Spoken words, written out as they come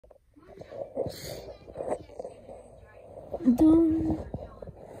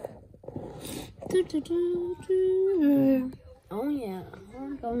Oh yeah,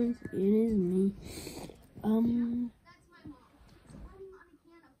 I'm going. It is me.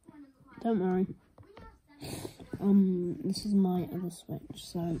 Don't worry. This is my other Switch,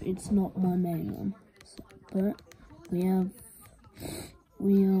 so it's not my main one. But we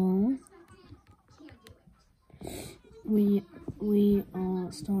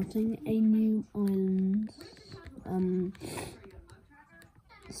are starting a new island.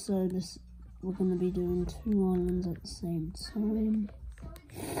 So we're gonna be doing 2 islands at the same time.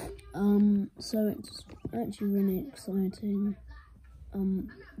 So it's actually really exciting.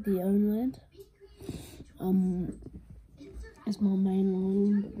 The OLED is my main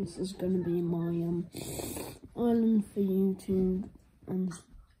island. This is gonna be my island for YouTube, and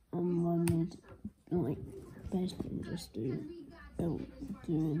I need like basically just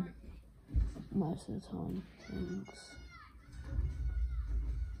doing most of the time things.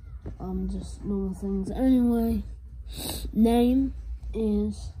 Just normal things. Anyway, my name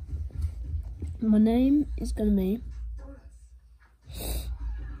is gonna be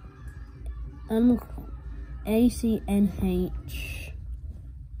ACNH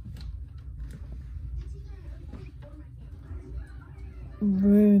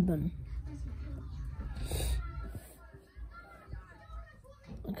Ruben.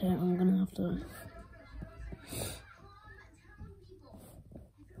 Okay, I'm gonna have to.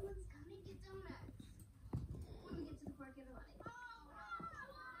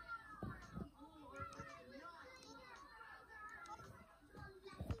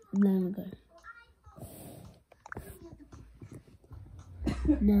 There we go.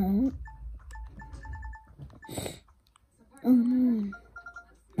 No. Oh no.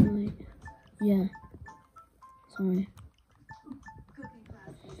 Wait. Yeah. Sorry.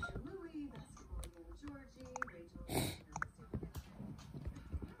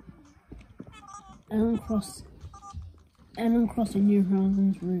 Ellen crossing New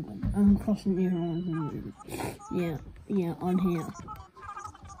Horizons Ruben. I'm crossing New Horizons Ruben. Yeah, I'm here.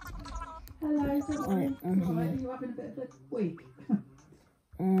 Hello, I'm here. Are you having a bit of a week?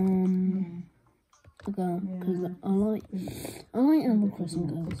 Okay, because I like Animal Crossing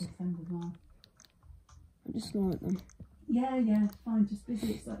girls. I just like them. Yeah, fine, just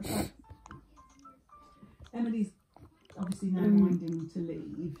busy. It's like Emily's obviously now minding to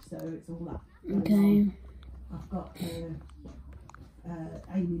leave, so it's all that. Okay. I've got the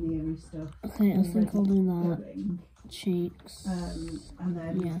Amy Neary stuff. Okay, I think I'll do that. Going. Cheeks. And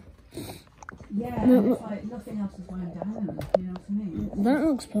then yeah, no, it's like nothing else is going down. You know what I mean? That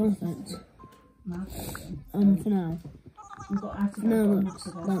looks perfect. For now.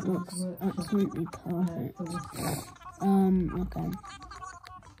 That looks absolutely perfect. Okay.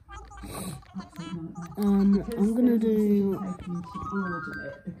 I'm gonna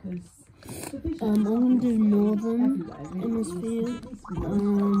do Northern Hemisphere.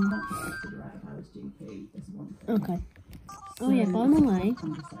 Okay. Oh yeah, by the way,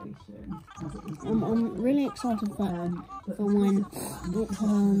 I'm really excited for when it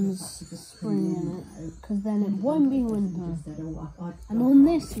turns spring in it, because then it won't be winter. And on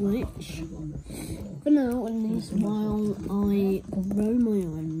this Switch, for now at least, while I grow my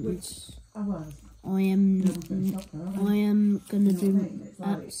islands, I am gonna do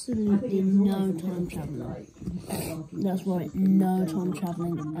absolutely no time traveling. That's right, no time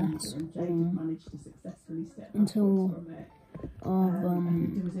traveling at all until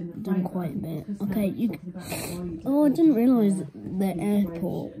I've done quite a bit. Okay, I didn't realise that the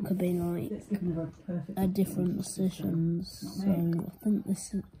airport could be like at different positions. So I think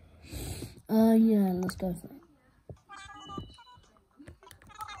this is. Yeah, let's go for it.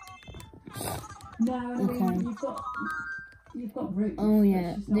 No, I mean, you've got roots. Oh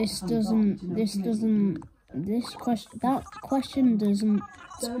yeah, that question doesn't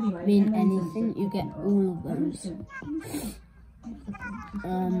mean anything. You get all of those.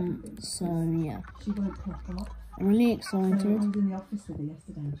 So yeah, I'm really excited.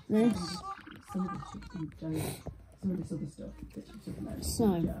 So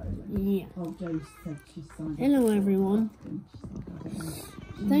yeah. Hello everyone.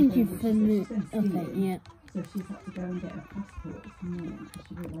 Thank you for the. Okay, yeah. So she's had to go and get her passport this morning because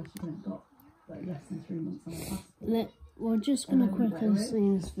she realised she hadn't got like less than 3 months on her passport. We're just going to quickly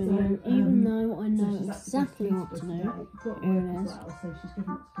see this video, even though I know exactly what to do. Here it is. So she's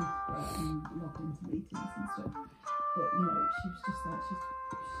given it to Peterborough and logged into meetings and stuff. But you know, she was just like, she's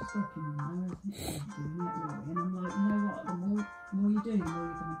working on her, isn't she? Doing it really. And I'm like, you know what? The more you do, the more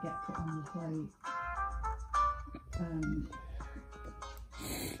you're going to get put on your plate.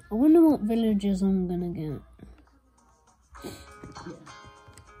 I wonder what villagers I'm gonna get. Yeah.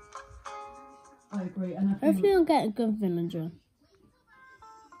 I agree, and I think Hopefully I'll get a good villager.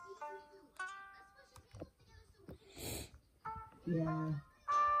 yeah.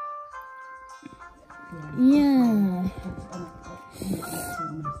 Yeah.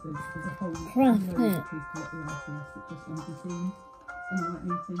 There's a whole Craft load it. of people at the RTS that just want to be seen in the right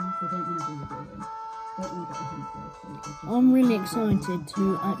meetings. They don't want to do the doing. Don't want to get the hint first. I'm really excited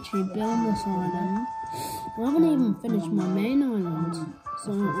to actually build this island. I haven't even finished my main island,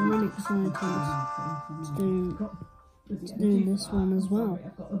 so I'm really excited to do this one as well.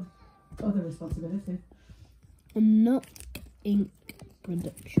 I've got other responsibilities. And not ink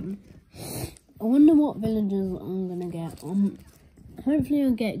production. I wonder what villagers I'm gonna get. Hopefully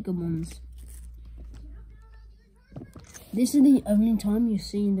I'll get good ones. This is the only time you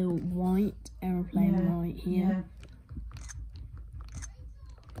see the white aeroplane right here.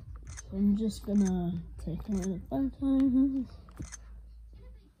 So I'm just gonna take a little photo.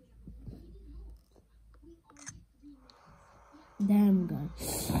 There we go.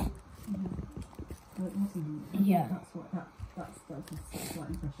 Yeah.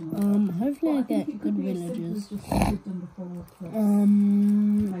 Hopefully I get good villagers. Okay.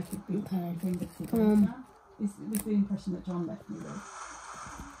 This was the impression that John left me with.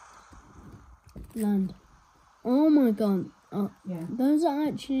 Land. Oh my god. Yeah. Those are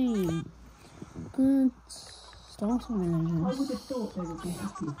actually good starter villagers. I would have thought they would be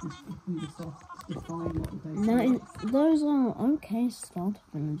happy if we were starting to define what the day Those are okay starter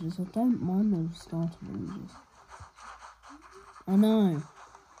villagers. I don't mind those starter villagers. I know.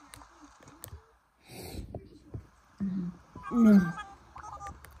 No.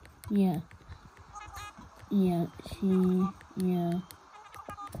 Yeah. Yeah, yeah.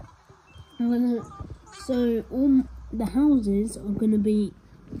 So all the houses are gonna be,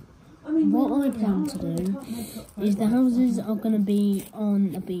 what I plan to do is the houses are gonna be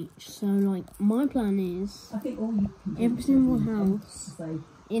on a beach. So like my plan is every single house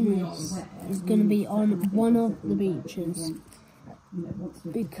in this is gonna be on one of the beaches.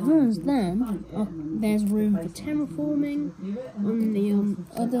 Because then there's room for terraforming on the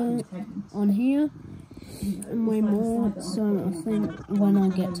on here and way more. So I think when I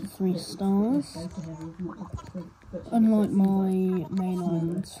get to 3 stars, unlike my main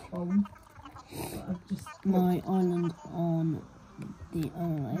island, my island on the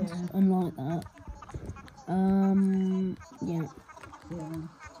OLED, unlike that, yeah.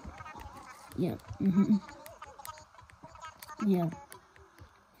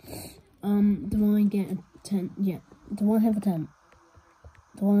 Do I get a tent? Yeah. Do I have a tent?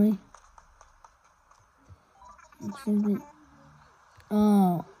 Do I?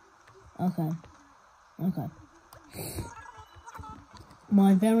 Oh. Okay. Okay.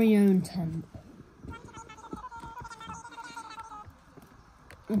 My very own tent.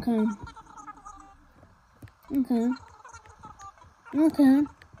 Okay. Okay. Okay.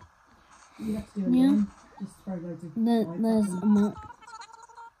 Yeah. There's a map.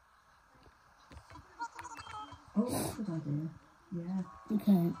 Oh, that's a good idea. Yeah.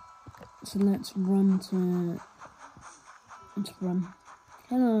 Okay. So let's run.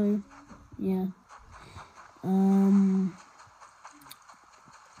 Hello. Yeah.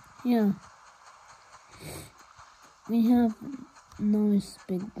 Yeah. We have a nice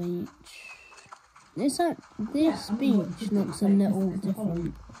big beach. This beach looks a little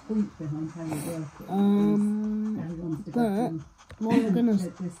different. But what we're gonna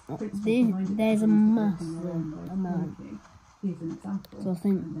there's a massive amount. So I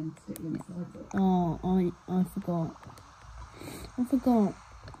think I forgot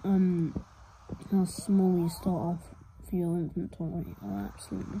how small you start off for your inventory. I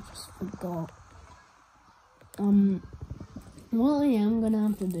absolutely just forgot. What I am gonna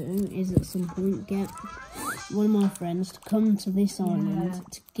have to do is at some point get one of my friends to come to this island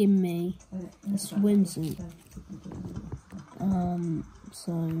to give me a swimsuit.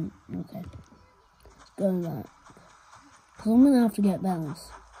 So okay, let's go with that. Cause I'm gonna have to get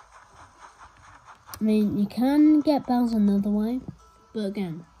bells. I mean, you can get bells another way, but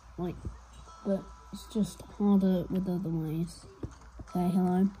again, but it's just harder with other ways. Okay,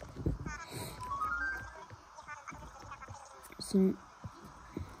 hello. So,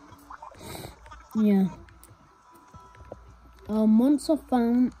 yeah. Once I've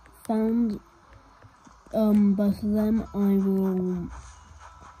found both of them, I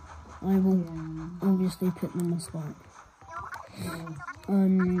will obviously put them on the spot. I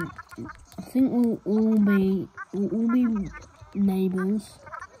think we'll all be neighbours,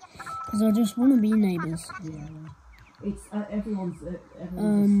 because I just want to be neighbours. Yeah, it's everyone's just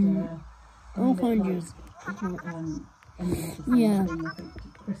find yours. Yeah. I think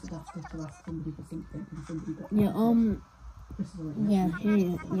Chris had asked her to ask somebody for something, and somebody got Yeah, Chris has already yeah, asked here, me.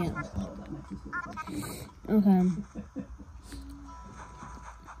 yeah. Like, oh, that makes us feel Okay.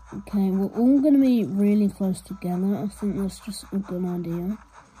 Okay, we're all gonna be really close together. I think that's just a good idea.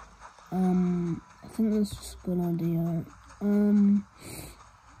 I think that's just a good idea.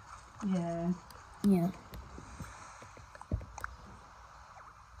 Yeah. Yeah.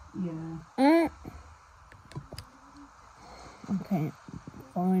 Yeah. Okay,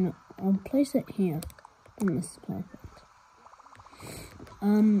 fine. I'll place it here. I think this is perfect.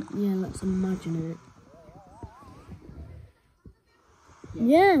 Yeah, let's imagine it.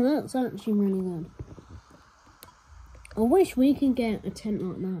 Yeah, that's actually really good. I wish we could get a tent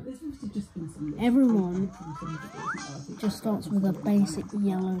like that. Everyone just starts with a basic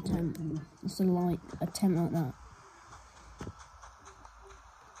yellow tent. So like a tent like that.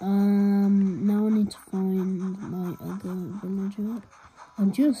 Now I need to find my other villager. I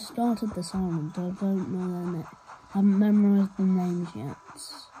just started this island. I don't know their name. I haven't memorised the names yet.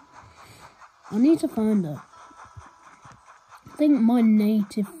 I need to find her. I think my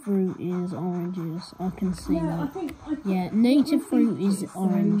native fruit is oranges. I can see that. Yeah, native fruit is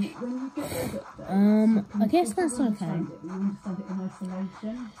orange. I guess that's okay.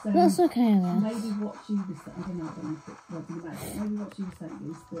 That's okay then. Maybe what she was saying, I don't know if it was in the matter. Maybe what she was saying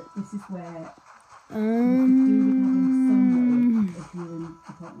is that this is where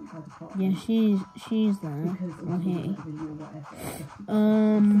yeah, she's there. Or here.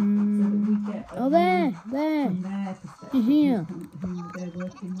 Oh, there. You're here. Who they're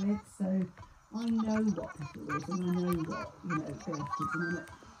working with, so I know what people is, and I know what, you know, birth is,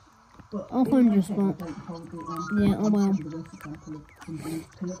 but I'll find your spot. Yeah, I will.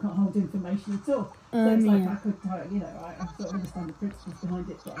 Can't hold information at all. So it's like I could, you know, I sort of understand the principles behind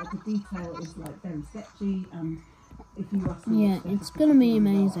it, but the detail is like very sketchy. If you ask me, yeah, it's gonna be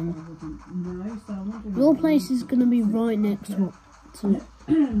amazing. Your place is gonna be right next to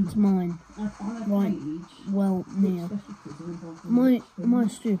mine. Right, well near. Am I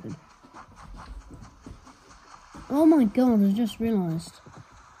stupid? Oh my god! I just realised.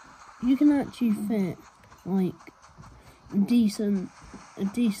 You can actually fit like a decent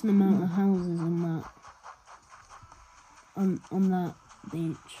amount of houses in that on that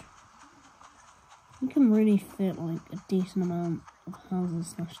beach. You can really fit like a decent amount of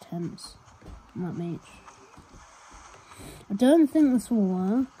houses / tents on that beach. I don't think this will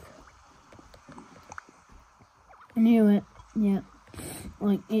work. I knew it. Yeah,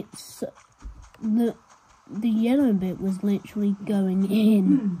 like it's the yellow bit was literally going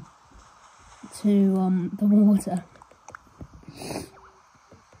in to the water.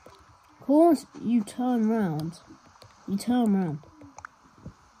 Of course, you turn round.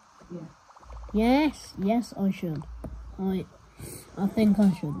 Yeah. Yes, I should. I think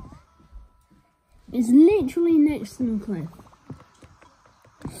I should. It's literally next to the cliff.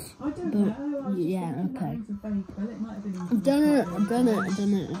 I don't know. Yeah, okay. I've done it.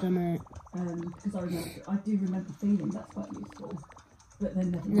 Because I do remember feeling that's quite useful. But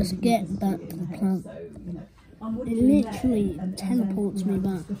then let's get back to the plant. So, you know, it literally teleports me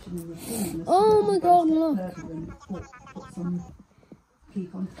back. Oh my god, look! Put some key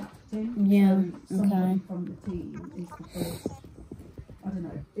contact in. Yeah, so okay. From the team is the first. I don't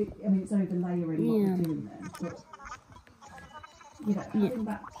know. I mean, it's over layering what we're doing there, but you know, having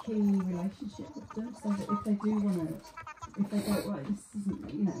that key relationship with them, so that if they do want to, if they go, right, this isn't,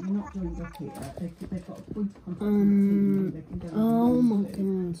 you know, you're not joined up here, they've got a point of contact with the team, they can go oh my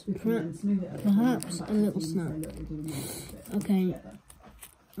god, perhaps a little snack. Okay,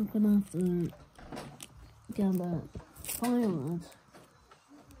 I'm gonna have to gather firewood.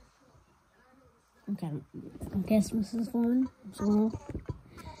 Okay, I guess this is fine. So,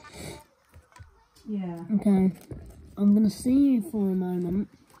 yeah. Okay, I'm gonna see you for a moment.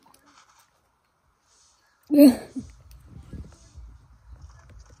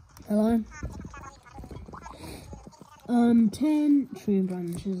 Hello? 10 tree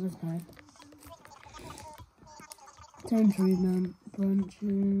branches, okay. 10 tree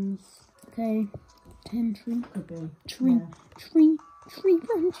branches, okay. 10 tree branches.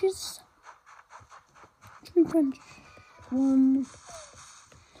 Tree branch 1,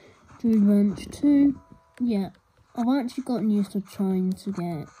 tree branch 2. Yeah, I've actually gotten used to trying to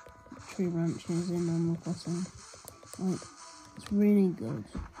get tree branches in Animal Crossing. Like, it's really good.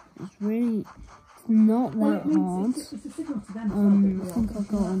 It's not that hard. I think I've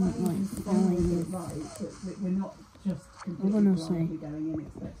gotten like 5. I'm gonna say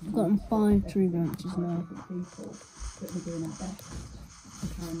I've gotten 5 tree branches now.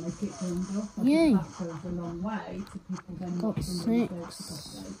 try and make it bundle. I Yay. think that goes a long way to people then Got not bundling their 6.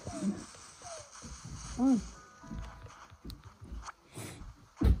 stuff, you know. Oh.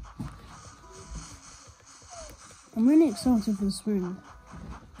 I'm really excited for the spring.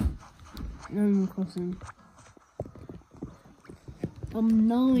 Animal Crossing. I'm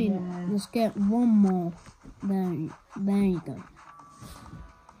 9. Yeah. Let's get one more. There you go.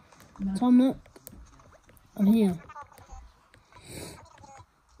 No. Tom, look. I'm here.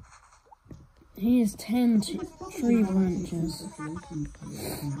 Here's 10 tree branches. I mean,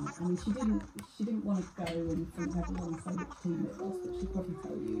 she didn't want to go and think everyone say which team it was, but she'd probably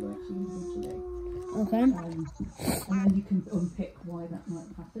tell you actually individually. Okay. And then you can unpick why that might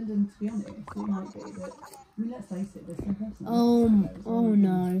have happened. And to be honest, it might be that, I mean, let's face it, there's some person. Oh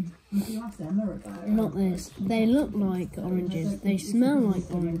no. If you ask Emma about Not this. They look like oranges. They smell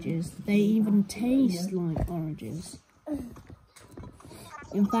like oranges. They even taste like oranges.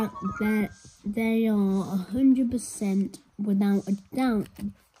 In fact, they are 100% without a doubt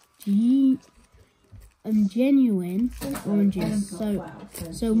genuine oranges.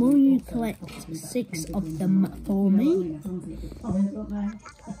 So will you collect 6 of them for me?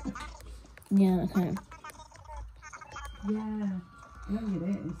 Yeah, okay. Yeah, maybe it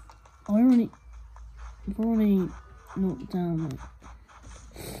is. I've already knocked down it.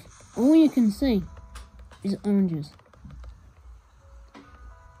 All you can see is oranges.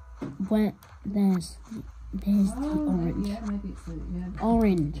 Where there's the orange. Yeah, maybe it's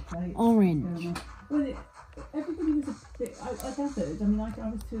Orange. Orange. Well, everybody was a bit. I gathered. I mean, I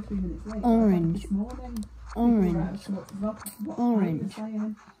was 2 or 3 minutes late. Orange. This morning. Orange. What Orange.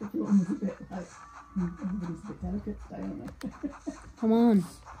 Everyone was a bit like. Everybody's a bit delicate today, aren't they? Come on.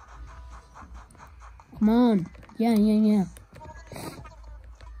 Come on. Yeah. Yeah.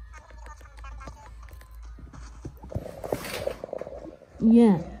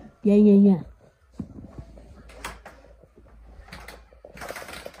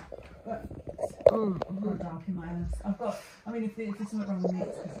 Oh, I've got dark in my house. I mean, if there's something wrong with me,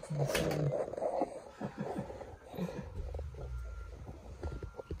 it's because it's in the phone.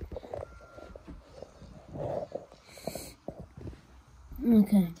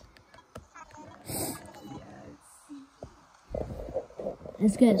 Okay.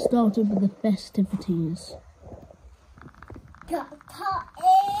 Let's get started with the festivities. Yeah.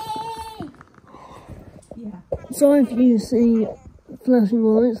 So if you see flashing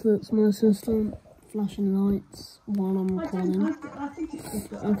lights, that's my system flashing lights while I'm recording. I think it's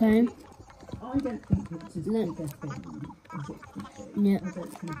good. Okay. I don't think it's as big a thing as it could be. Yeah. I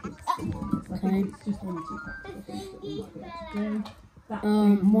don't think it's Okay. it's just 1 or 2 practical things that we might be able to do.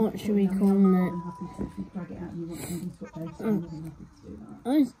 What should we call it? I'm happy to, if you drag it out and you want something to update it, I'm happy to do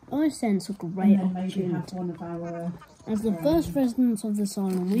that. I sense a great And then maybe opportunity. have one of our As the first residents of this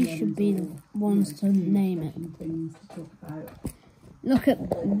island, we should be the ones to name it. things to talk about. Look at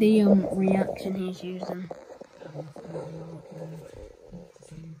the reaction he's using.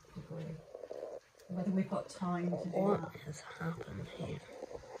 Whether we've got time to do What that. has happened here?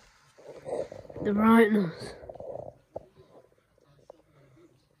 The brightness.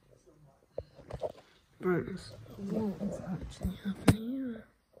 Brightness. What is actually happening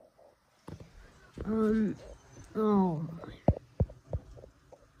here? Oh my.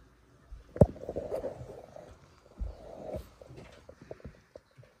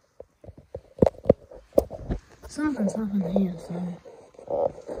 Something's happened here, so.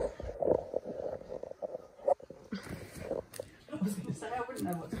 I was going to say, I wouldn't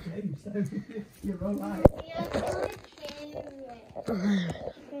know what to do, so you're all right.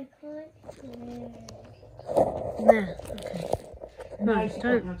 There, okay. No, No,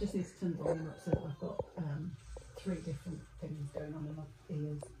 don't. I just need to turn the volume up so that I've got 3 different things going on in my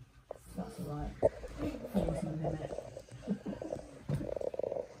ears. That's alright. Pause in a minute.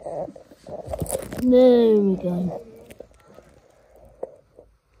 There we go.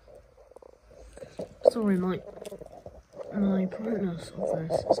 Sorry, my brightness of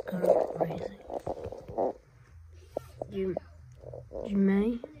this is going crazy. You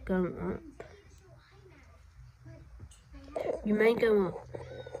may go up. You may go up.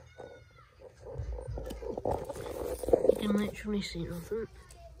 You can literally see nothing.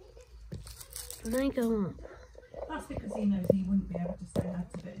 You may go up. That's because he knows he wouldn't be able to stay out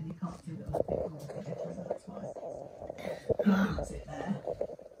of it and he can't see that other people will be different, that's why. He puts it there.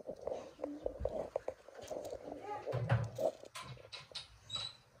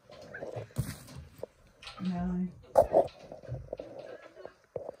 No.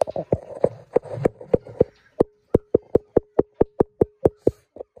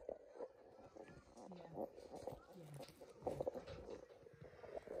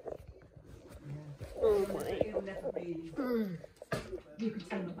 you'll never really. You could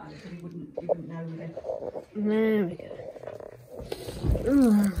tell him about it, but he wouldn't know really. There we go.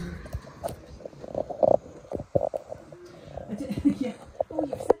 Yeah. Oh,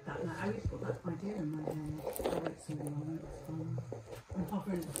 you've said that now. You've got that idea in my head. Oh, it's all right. I'm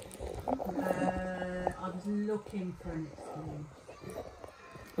hovering. I was looking for an excuse.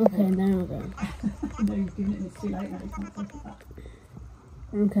 Okay, there we go. No, you've given it. It's too late now. You can't talk about that.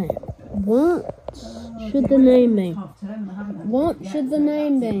 Okay. What should the name be? Half term, and I haven't had What it yet, should so the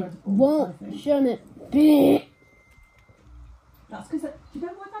name that's be? incredible, What I think. should it be? That's because, do you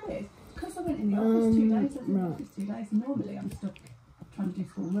know why that is? Because I went in the office 2 days, I was in the right. office 2 days, and normally I'm stuck trying to do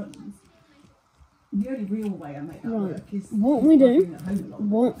school runs. The only real way I make that Right. work is What we do? being at home a lot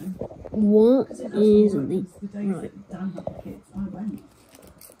of What the time. What 'Cause it is does school the runs, the days right? that Dan had the kids, I went.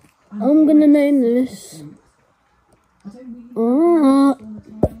 I'm gonna name this. I don't really Oh. all the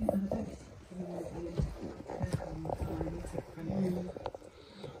time, and I don't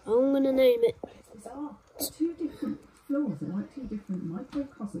I'm gonna name it. It's bizarre. 2 different floors are like 2 different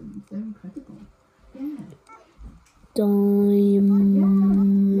microcosms. They're incredible. Yeah. Diamond.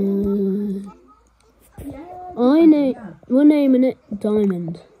 Yeah. We're naming it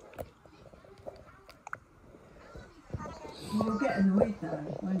Diamond. You'll get annoyed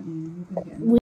though, won't you? You're going to get annoyed.